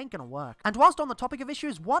just ain't gonna work. And whilst on the topic of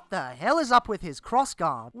issues, what the hell is up with his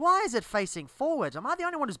crossguard? Why is it facing forward? Am I the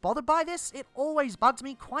only one who's bothered by this? It always bugs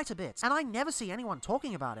me quite a bit, and I never see anyone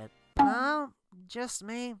talking about it. No, just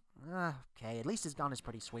me. Okay, at least his gun is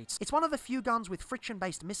pretty sweet. It's one of the few guns with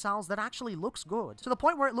friction-based missiles that actually looks good, to the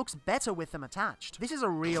point where it looks better with them attached. This is a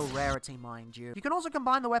real rarity, mind you. You can also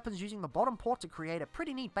combine the weapons using the bottom port to create a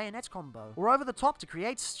pretty neat bayonet combo, or over the top to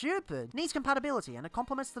create stupid. Neat compatibility, and it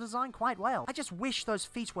complements the design quite well. I just wish those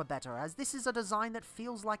feet were better, as this is a design that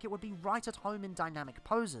feels like it would be right at home in dynamic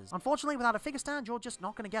poses. Unfortunately, without a figure stand, you're just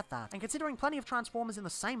not going to get that. And considering plenty of Transformers in the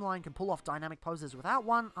same line can pull off dynamic poses without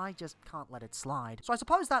one, I just can't let it slide. So I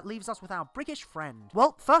suppose that leaves us with our brickish friend.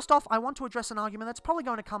 Well, first off, I want to address an argument that's probably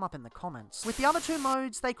going to come up in the comments. With the other two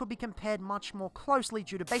modes, they could be compared much more closely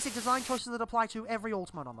due to basic design choices that apply to every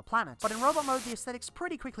alt mode on the planet. But in Robot Mode, the aesthetics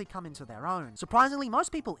pretty quickly come into their own. Surprisingly,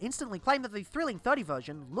 most people instantly claim that the Thrilling 30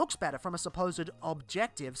 version looks better from a supposed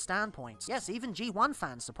objective standpoint. Yes, even G1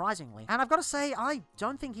 fans, surprisingly. And I've got to say, I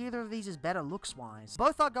don't think either of these is better looks-wise.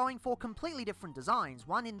 Both are going for completely different designs,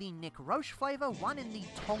 one in the Nick Roche flavor, one in the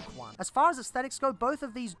Tonk one. As far as aesthetics go, both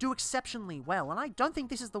of these do exceptionally well, and I don't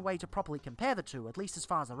think this is the way to properly compare the two, at least as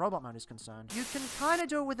far as the robot mode is concerned. You can kinda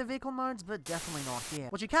do it with the vehicle modes, but definitely not here.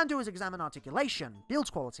 What you can do is examine articulation,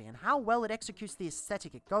 build quality, and how well it executes the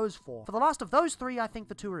aesthetic it goes for. For the last of those three, I think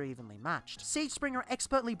the two are evenly matched. Siege Springer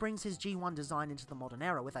expertly brings his G1 design into the modern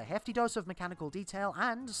era with a hefty dose of mechanical detail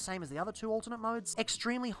and, same as the other two alternate modes,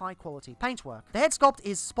 extremely high quality paintwork. The head sculpt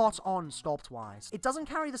is spot on sculpt-wise. It doesn't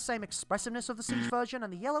carry the same expressiveness of the Siege version,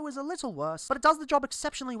 and the yellow is a little worse, but it does the job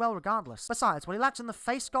exceptionally well regardless. Besides, what he lacks in the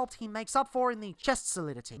face sculpt, he makes up for in the chest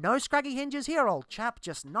solidity. No scraggy hinges here, old chap,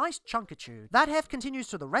 just nice chunkitude. That heft continues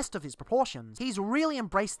to the rest of his proportions. He's really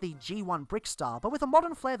embraced the G1 brick style, but with a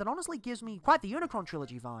modern flair that honestly gives me quite the Unicron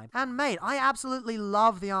trilogy vibe. And mate, I absolutely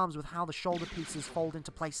love the arms with how the shoulder pieces fold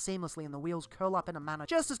into place seamlessly and the wheels curl up in a manner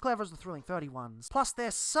just as clever as the Thrilling 30 ones. Plus,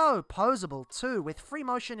 they're so posable too, with free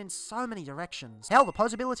motion in so many directions. Hell, the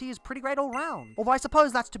posability is pretty great all round. Although I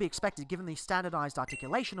suppose that's to be expected given the standardized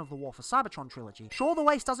articulation of the War for Cybertron trilogy. Sure, the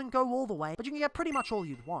waist doesn't go all the way, but you can get pretty much all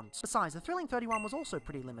you'd want. Besides, the Thrilling 31 was also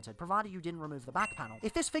pretty limited, provided you didn't remove the back panel.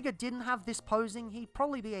 If this figure didn't have this posing, he'd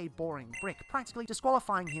probably be a boring brick, practically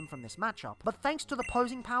disqualifying him from this matchup. But thanks to the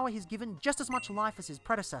posing power, he's given just as much life as his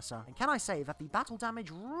predecessor, and can I say that the battle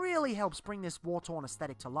damage really helps bring this war-torn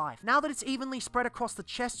aesthetic to life. Now that it's evenly spread across the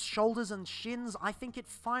chest, shoulders, and shins, I think it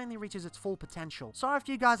finally reaches its full potential. Sorry if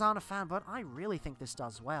you guys aren't a fan, but I really think this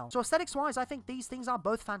does well. So aesthetics-wise, I think these things are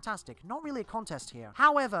both fantastic. Not really a contest here.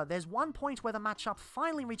 However, there's one point where the matchup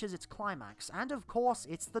finally reaches its climax, and of course,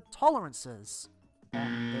 it's the tolerances.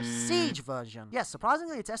 The Siege version. Yes,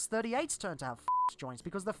 surprisingly, it's S38's turn to have joints,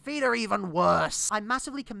 because the feet are even worse. I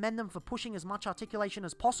massively commend them for pushing as much articulation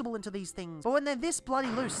as possible into these things, but when they're this bloody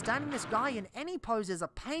loose, standing this guy in any pose is a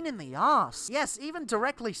pain in the ass. Yes, even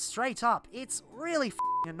directly straight up, it's really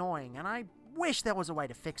annoying, and I wish there was a way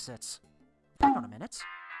to fix it. Hang on a minute.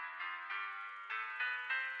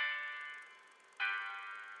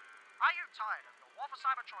 Are you tired of your War for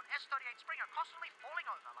Cybertron S38 Springer constantly falling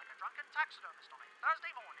over like a drunken taxidermist on a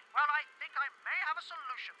Thursday morning? Well, I think I may have a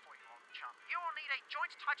solution for you, old chum. You will need a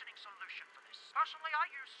joint tightening solution for this. Personally, I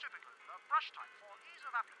use superglue, the brush type, for ease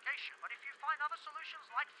of application, but if you find other solutions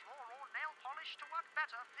like floor or nail polish to work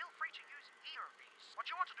better, feel free to use either of these. What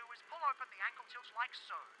you want to do is pull open the ankle tilt like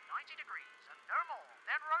so, 90 degrees, and no more.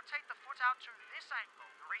 Then rotate the foot out to this angle.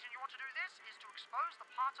 The reason you want to do this is to expose the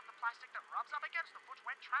parts of the plastic that rubs up against the foot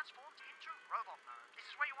when transformed into robot mode. This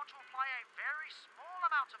is where you want to apply a very small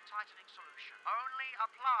amount of tightening solution. Only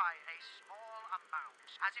apply a small amount.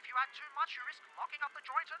 As if you add too much, you risk locking up the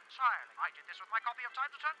joint entirely. I did this with my copy of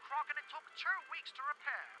Time to Turn Croc, and it took 2 weeks to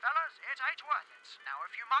repair. Fellas, it ain't worth it. Now,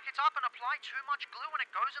 if you muck it up and apply too much glue when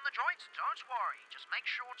it goes in the joint, don't worry. Just make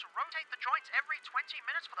sure to rotate the joints every 20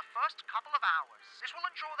 minutes for the first couple of hours. This will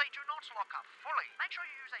ensure they do not lock up fully. Make sure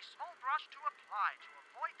you use a small brush to apply to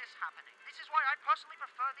avoid this happening. This is why I personally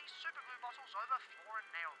prefer these superglue bottles over floor and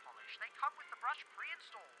nail polish. They come with the brush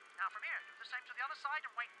pre-installed. Now from here, do the same to the other side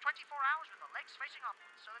and wait 24 hours with the legs facing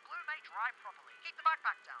upwards so the glue may dry properly. Keep the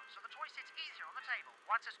backpack down so the toy sits easier on the table.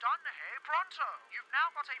 Once it's done, hey pronto! You've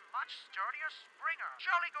now got a much sturdier Springer.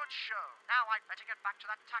 Jolly good show. Now I'd better get back to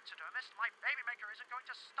that taxidermist. My baby maker isn't going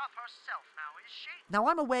to stuff herself now, is she? Now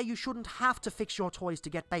I'm aware you shouldn't have to fix your toys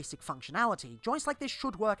to get basic functionality. Joints like this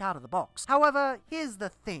should work out of the box. However, here's the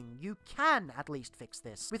thing. You can at least fix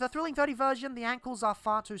this. With a Thrilling 30 version, the ankles are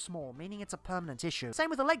far too small, meaning it's a permanent issue. Same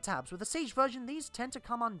with the leg tabs. With the Siege version, these tend to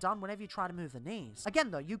come undone whenever you try to move the knees.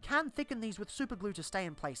 Again though, you can thicken these with superglue to stay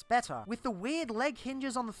in place better. With the weird leg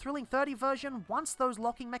hinges on the Thrilling 30 version, once those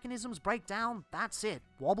locking mechanisms break down, that's it.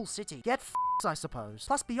 Wobble City. Get I suppose.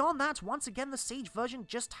 Plus, beyond that, once again, the Siege version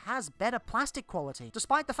just has better plastic quality.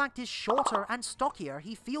 Despite the fact he's shorter and stockier,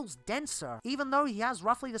 he feels denser, even though he has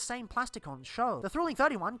roughly the same plastic on show. The Thrilling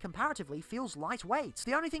 31 comparatively feels lightweight.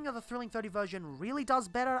 The only thing that the Thrilling 30 version really does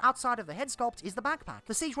better outside of the head sculpt is the backpack.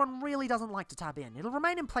 The Siege one really doesn't like to tab in. It'll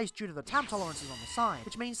remain in place due to the tab tolerances on the side,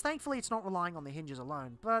 which means thankfully it's not relying on the hinges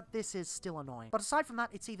alone, but this is still annoying. But aside from that,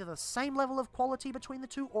 it's either the same level of quality between the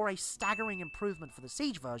two or a staggering improvement for the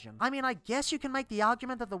Siege version. I mean, I guess you can make the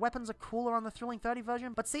argument that the weapons are cooler on the Thrilling 30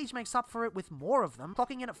 version, but Siege makes up for it with more of them,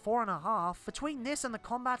 clocking in at 4.5. Between this and the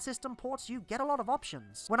combat system ports, you get a lot of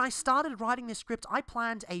options. When I started writing this script, I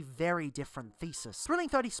planned a very different thesis. Thrilling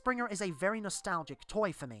 30 Springer is a very nostalgic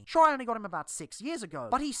toy for me. Sure, I only got him about 6 years ago,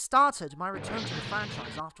 but he started my return to the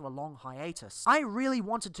franchise after a long hiatus. I really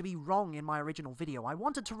wanted to be wrong in my original video. I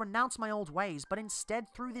wanted to renounce my old ways, but instead,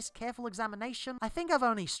 through this careful examination, I think I've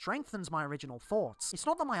only strengthened my original thoughts. It's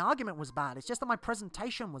not that my argument was bad, it's just that my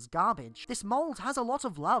presentation was garbage. This mold has a lot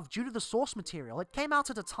of love due to the source material. It came out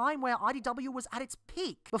at a time where IDW was at its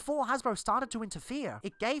peak, before Hasbro started to interfere.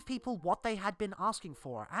 It gave people what they had been asking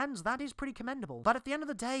for, and that is pretty commendable. But at the end of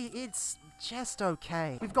the day, it's just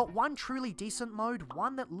okay. We've got one truly decent mode,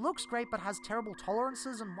 one that looks great but has terrible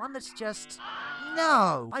tolerances, and one that's just...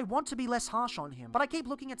 no! I want to be less harsh on him, but I keep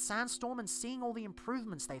looking at Sandstorm and seeing all the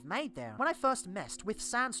improvements they've made there. When I first messed with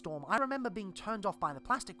Sandstorm, I remember being turned off by the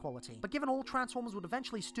plastic quality, but given all Transformers would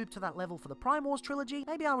eventually stoop to that level for the Prime Wars trilogy,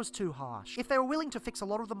 maybe I was too harsh. If they were willing to fix a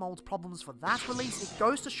lot of the mold problems for that release, it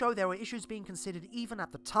goes to show there were issues being considered even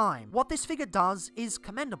at the time. What this figure does is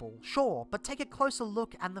commendable, sure, but take a closer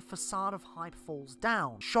look and the facade of hype falls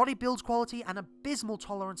down. Shoddy build quality and abysmal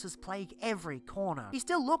tolerances plague every corner. He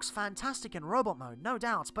still looks fantastic in Robot Mode, no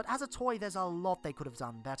doubt, but as a toy there's a lot they could have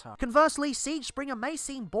done better. Conversely, Siege Springer may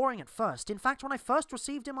seem boring at first. In fact, when I first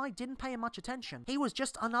received him, I didn't pay him much attention. He was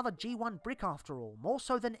just another G1 brick after all, more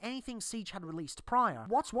so than anything Siege had released prior.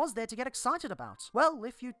 What was there to get excited about? Well,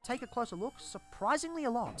 if you take a closer look, surprisingly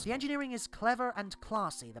a lot. The engineering is clever and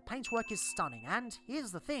classy, the paintwork is stunning, and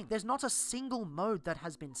here's the thing, there's not a single mode that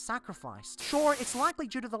has been sacrificed. Sure, it's likely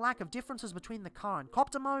due to the lack of differences between the car and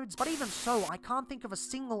copter modes, but even so, I can't think of a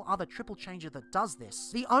single other triple changer that does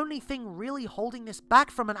this. The only thing really holding this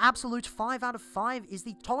back from an absolute 5 out of 5 is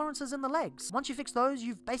the tolerances in the legs. Once you fix those,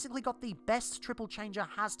 you've basically got the best triple changer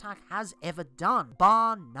Hashtag has ever done,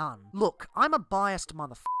 bar none. Look, I'm a biased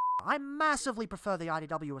motherfucker. I massively prefer the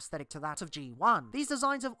IDW aesthetic to that of G1. These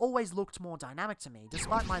designs have always looked more dynamic to me,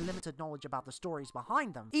 despite my limited knowledge about the stories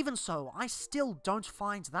behind them. Even so, I still don't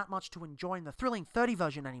find that much to enjoy in the Thrilling 30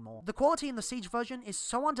 version anymore. The quality in the Siege version is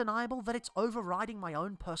so undeniable that it's overriding my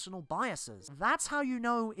own personal biases. That's how you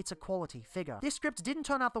know it's a quality figure. This script didn't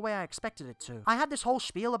turn out the way I expected it to. I had this whole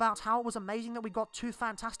spiel about how it was amazing that we got 2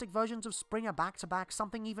 fantastic versions of Springer back to back,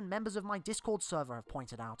 something even members of my Discord server have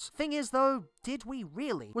pointed out. Thing is though, did we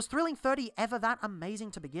really? Was Thrilling 30 ever that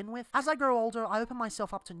amazing to begin with? As I grow older, I open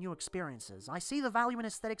myself up to new experiences. I see the value in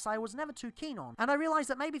aesthetics I was never too keen on, and I realize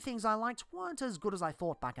that maybe things I liked weren't as good as I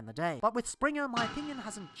thought back in the day. But with Springer, my opinion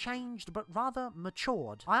hasn't changed, but rather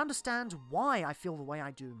matured. I understand why I feel the way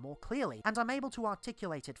I do more clearly, and I'm able to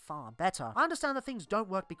articulate it far better. I understand that things don't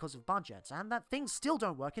work because of budget, and that things still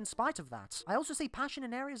don't work in spite of that. I also see passion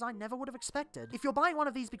in areas I never would have expected. If you're buying one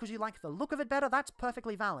of these because you like the look of it better, that's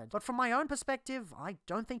perfectly valid. But from my own perspective, I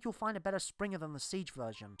don't think you'll find a better Springer than the Siege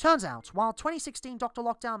version. Turns out, while 2016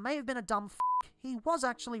 DrLockdown may have been a dumb he was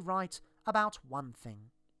actually right about one thing.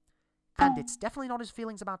 And it's definitely not his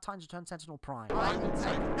feelings about Titans Return Sentinel Prime. I will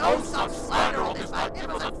take no such slander on this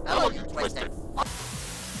magnificent fellow, you twisted